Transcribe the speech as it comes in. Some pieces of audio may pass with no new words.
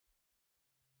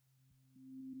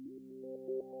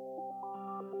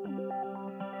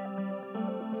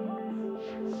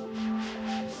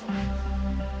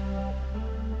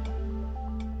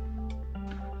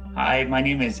Hi, my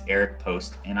name is Eric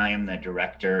Post, and I am the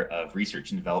Director of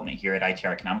Research and Development here at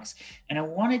ITR Economics. And I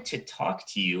wanted to talk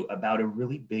to you about a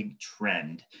really big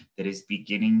trend that is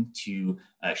beginning to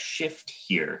shift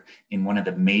here in one of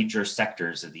the major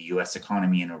sectors of the US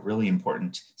economy and a really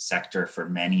important sector for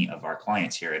many of our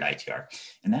clients here at ITR.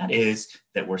 And that is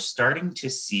that we're starting to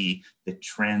see the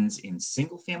trends in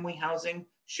single family housing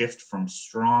shift from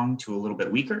strong to a little bit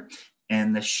weaker,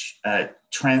 and the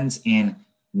trends in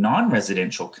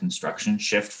non-residential construction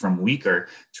shift from weaker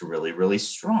to really, really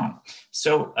strong.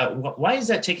 So why is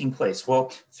that taking place?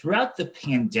 Well, throughout the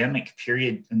pandemic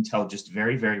period until just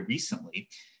very, very recently,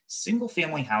 single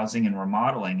family housing and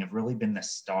remodeling have really been the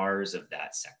stars of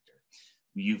that sector.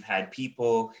 You've had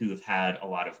people who have had a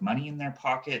lot of money in their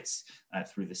pockets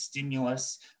through the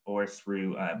stimulus or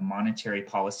through monetary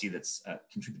policy that's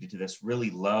contributed to this really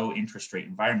low interest rate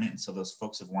environment. And so those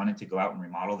folks have wanted to go out and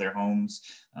remodel their homes,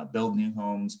 build new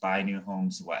homes, buy new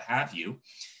homes, what have you.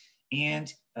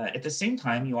 And at the same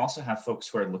time, you also have folks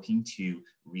who are looking to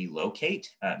relocate,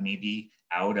 maybe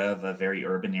out of a very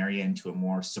urban area into a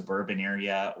more suburban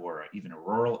area or even a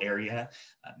rural area,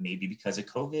 maybe because of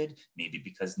COVID, maybe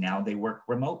because now they work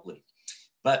remotely.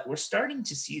 But we're starting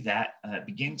to see that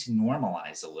begin to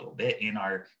normalize a little bit in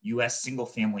our US single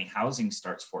family housing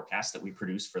starts forecast that we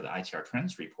produce for the ITR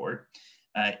Trends Report.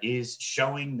 Is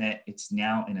showing that it's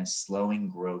now in a slowing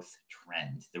growth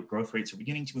trend. The growth rates are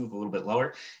beginning to move a little bit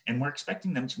lower, and we're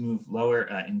expecting them to move lower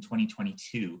in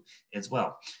 2022 as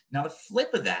well. Now, the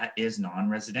flip of that is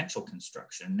non-residential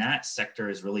construction. That sector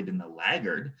has really been the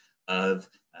laggard of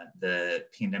the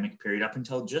pandemic period up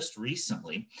until just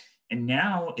recently. And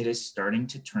now it is starting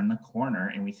to turn the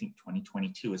corner, and we think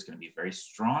 2022 is going to be a very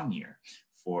strong year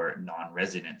for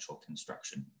non-residential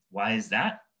construction. Why is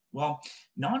that? Well,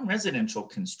 non-residential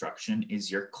construction is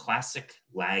your classic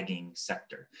lagging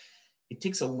sector. It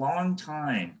takes a long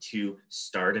time to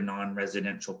start a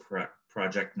non-residential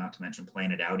project, not to mention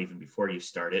plan it out even before you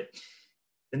start it,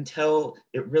 until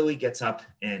it really gets up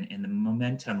and the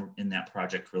momentum in that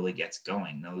project really gets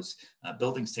going. Those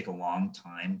buildings take a long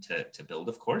time to build,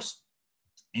 of course.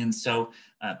 And so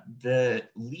the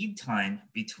lead time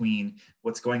between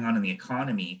what's going on in the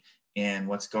economy and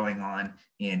what's going on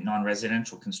in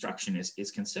non-residential construction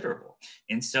is considerable.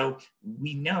 And so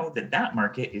we know that that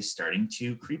market is starting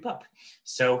to creep up.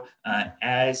 So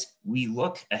as we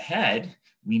look ahead,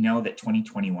 we know that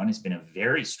 2021 has been a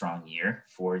very strong year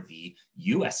for the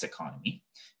US economy.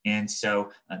 And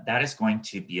so that is going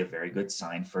to be a very good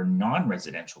sign for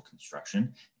non-residential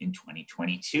construction in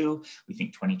 2022. We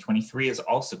think 2023 is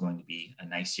also going to be a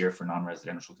nice year for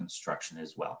non-residential construction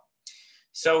as well.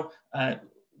 So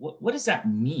what does that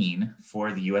mean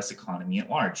for the US economy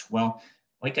at large? Well,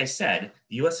 like I said,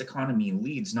 the US economy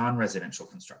leads non-residential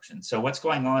construction. So what's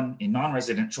going on in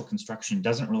non-residential construction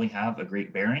doesn't really have a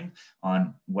great bearing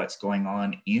on what's going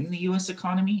on in the US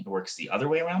economy. It works the other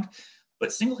way around.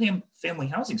 But single family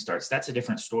housing starts, that's a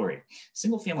different story.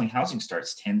 Single family housing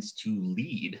starts tends to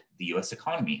lead the US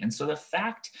economy. And so the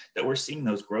fact that we're seeing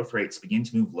those growth rates begin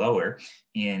to move lower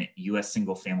in US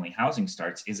single family housing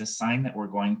starts is a sign that we're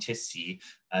going to see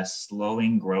a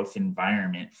slowing growth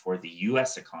environment for the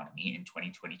US economy in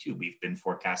 2022. We've been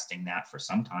forecasting that for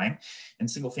some time. And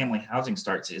single family housing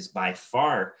starts is by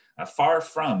far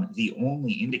from the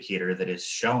only indicator that is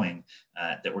showing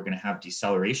that we're going to have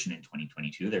deceleration in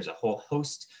 2022. There's a whole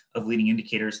host of leading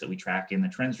indicators that we track in the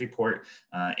trends report,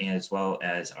 as well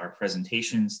as our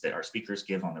presentations that our speakers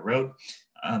give on the road.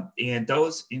 And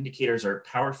those indicators are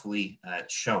powerfully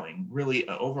showing really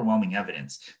overwhelming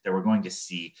evidence that we're going to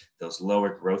see those lower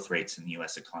growth rates in the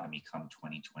US economy come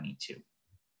 2022.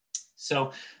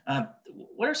 So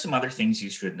what are some other things you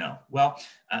should know? Well,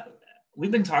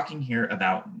 we've been talking here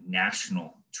about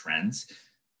national trends.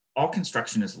 All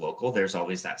construction is local. There's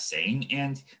always that saying.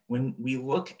 And when we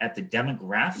look at the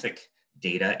demographic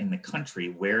data in the country,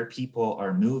 where people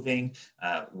are moving,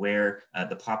 where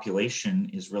the population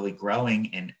is really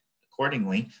growing, and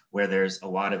accordingly, where there's a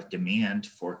lot of demand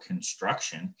for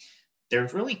construction,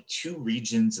 there's really two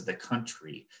regions of the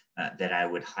country that I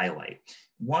would highlight.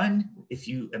 One, if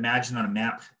you imagine on a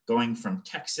map going from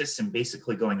Texas and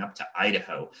basically going up to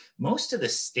Idaho, most of the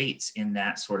states in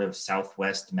that sort of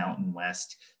Southwest, Mountain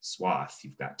West swath,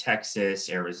 you've got Texas,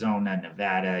 Arizona,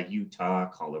 Nevada, Utah,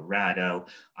 Colorado,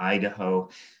 Idaho.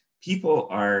 People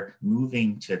are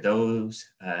moving to those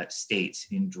states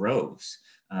in droves.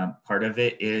 Part of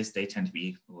it is they tend to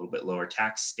be a little bit lower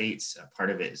tax states. Part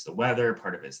of it is the weather.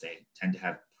 Part of it is they tend to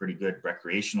have pretty good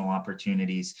recreational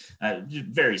opportunities.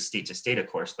 Varies state to state, of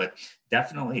course, but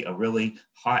definitely a really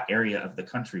hot area of the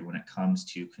country when it comes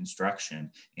to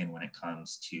construction and when it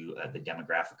comes to the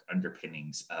demographic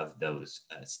underpinnings of those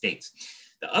states.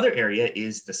 The other area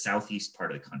is the southeast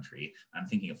part of the country. I'm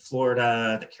thinking of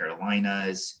Florida, the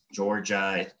Carolinas,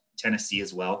 Georgia, Tennessee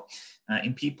as well.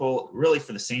 And people really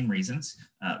for the same reasons,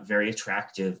 very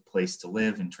attractive place to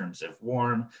live in terms of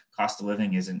warm, cost of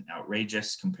living isn't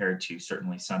outrageous compared to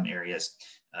certainly some areas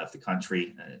of the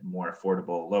country, more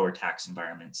affordable, lower tax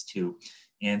environments too.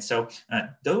 And so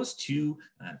those two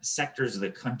sectors of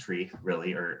the country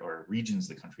really, or regions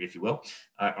of the country, if you will,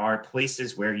 are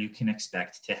places where you can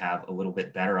expect to have a little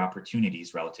bit better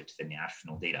opportunities relative to the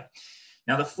national data.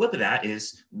 Now, the flip of that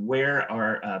is where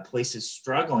are places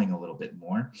struggling a little bit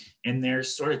more? And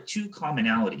there's sort of two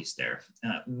commonalities there.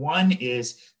 One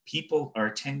is people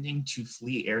are tending to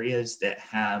flee areas that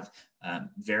have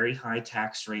very high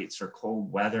tax rates or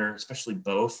cold weather, especially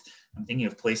both. I'm thinking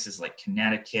of places like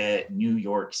Connecticut, New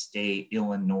York State,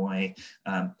 Illinois,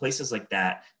 places like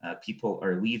that. People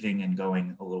are leaving and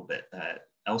going a little bit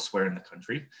elsewhere in the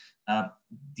country.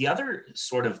 The other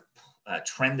sort of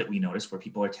trend that we notice where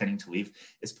people are tending to leave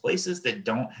is places that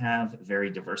don't have very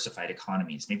diversified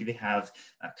economies. Maybe they have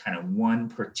kind of one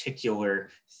particular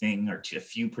thing or a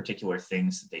few particular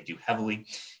things that they do heavily.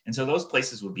 And so those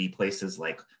places would be places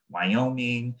like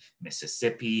Wyoming,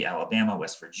 Mississippi, Alabama,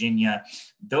 West Virginia.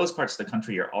 Those parts of the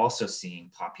country are also seeing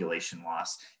population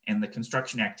loss, and the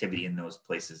construction activity in those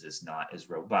places is not as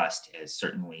robust as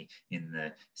certainly in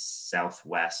the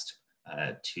Southwest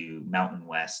to Mountain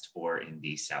West or in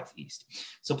the Southeast.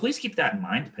 So please keep that in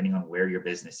mind depending on where your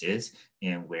business is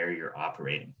and where you're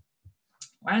operating.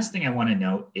 Last thing I want to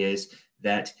note is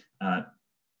that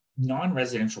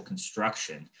non-residential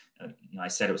construction, I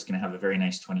said it was going to have a very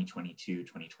nice 2022,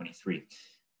 2023.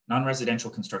 Non-residential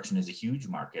construction is a huge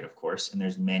market, of course, and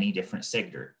there's many different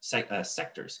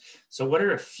sectors. So what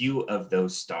are a few of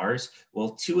those stars? Well,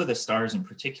 two of the stars in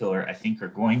particular, I think, are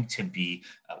going to be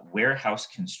warehouse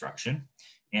construction.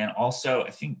 And also, I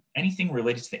think anything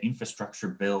related to the infrastructure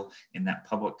bill in that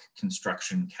public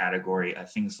construction category,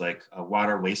 things like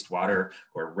water, wastewater,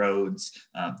 or roads,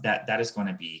 that is going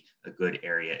to be a good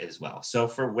area as well. So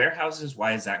for warehouses,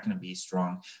 why is that going to be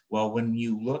strong? Well, when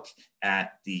you look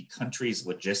at the country's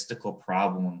logistical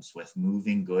problems with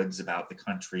moving goods about the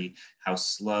country, how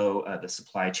slow the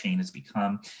supply chain has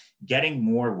become, getting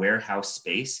more warehouse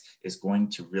space is going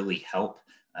to really help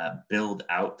build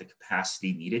out the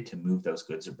capacity needed to move those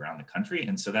goods around the country.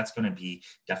 And so that's going to be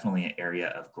definitely an area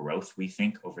of growth, we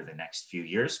think, over the next few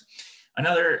years.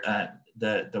 Another,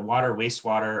 the water,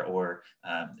 wastewater, or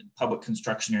public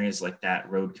construction areas like that,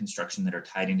 road construction that are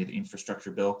tied into the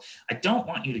infrastructure bill. I don't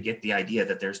want you to get the idea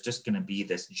that there's just going to be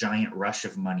this giant rush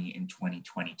of money in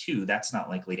 2022. That's not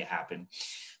likely to happen.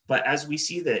 But as we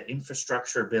see the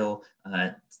infrastructure bill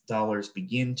dollars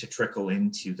begin to trickle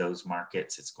into those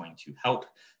markets, it's going to help.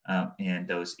 And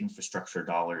those infrastructure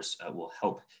dollars will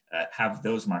help have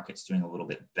those markets doing a little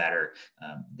bit better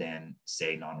than,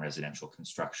 say, non-residential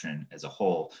construction as a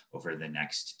whole over the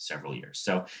next several years.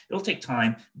 So it'll take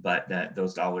time, but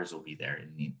those dollars will be there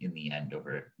in the end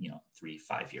over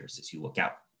 3-5 years as you look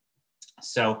out.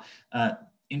 So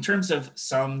in terms of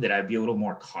some that I'd be a little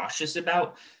more cautious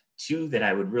about, two that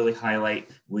I would really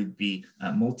highlight would be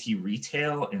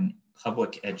multi-retail and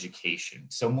public education.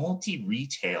 So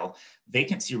multi-retail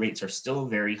vacancy rates are still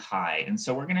very high. And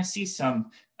so we're going to see some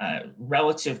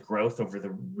relative growth over the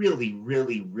really,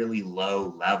 really, really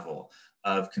low level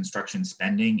of construction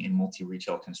spending in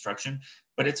multi-retail construction,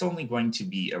 but it's only going to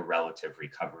be a relative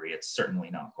recovery. It's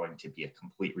certainly not going to be a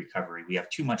complete recovery. We have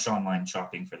too much online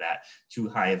shopping for that, too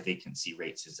high of vacancy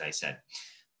rates, as I said.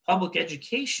 Public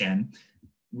education,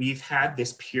 we've had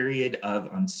this period of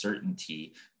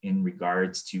uncertainty in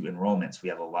regards to enrollments. We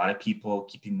have a lot of people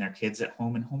keeping their kids at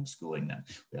home and homeschooling them.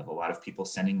 We have a lot of people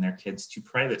sending their kids to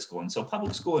private school. And so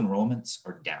public school enrollments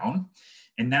are down.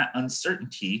 And that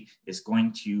uncertainty is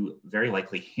going to very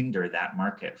likely hinder that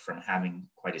market from having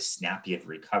quite as snappy of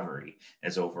recovery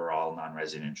as overall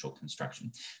non-residential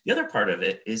construction. The other part of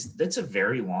it is that's a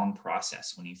very long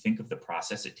process. When you think of the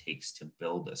process it takes to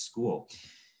build a school,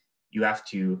 you have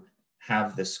to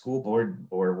have the school board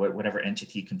or whatever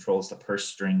entity controls the purse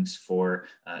strings for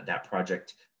that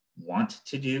project want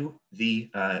to do the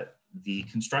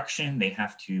construction. They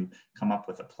have to come up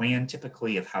with a plan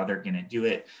typically of how they're going to do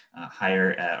it, hire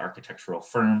an architectural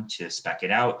firm to spec it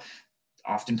out.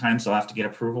 Oftentimes they'll have to get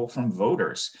approval from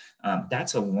voters.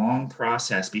 That's a long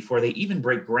process before they even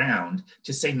break ground,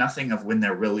 to say nothing of when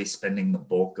they're really spending the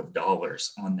bulk of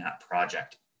dollars on that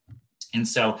project. And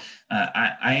so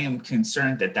I am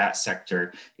concerned that that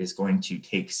sector is going to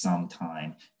take some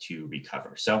time to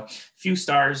recover. So a few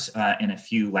stars and a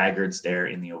few laggards there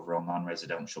in the overall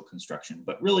non-residential construction.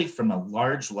 But really, from a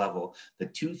large level, the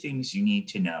two things you need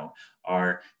to know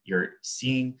are you're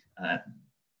seeing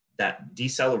that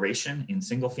deceleration in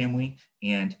single family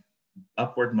and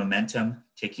upward momentum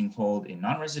taking hold in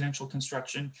non-residential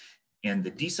construction. And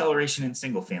the deceleration in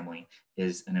single family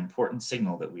is an important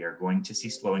signal that we are going to see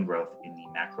slowing growth in the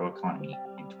macro economy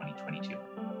in 2022.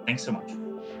 Thanks so much.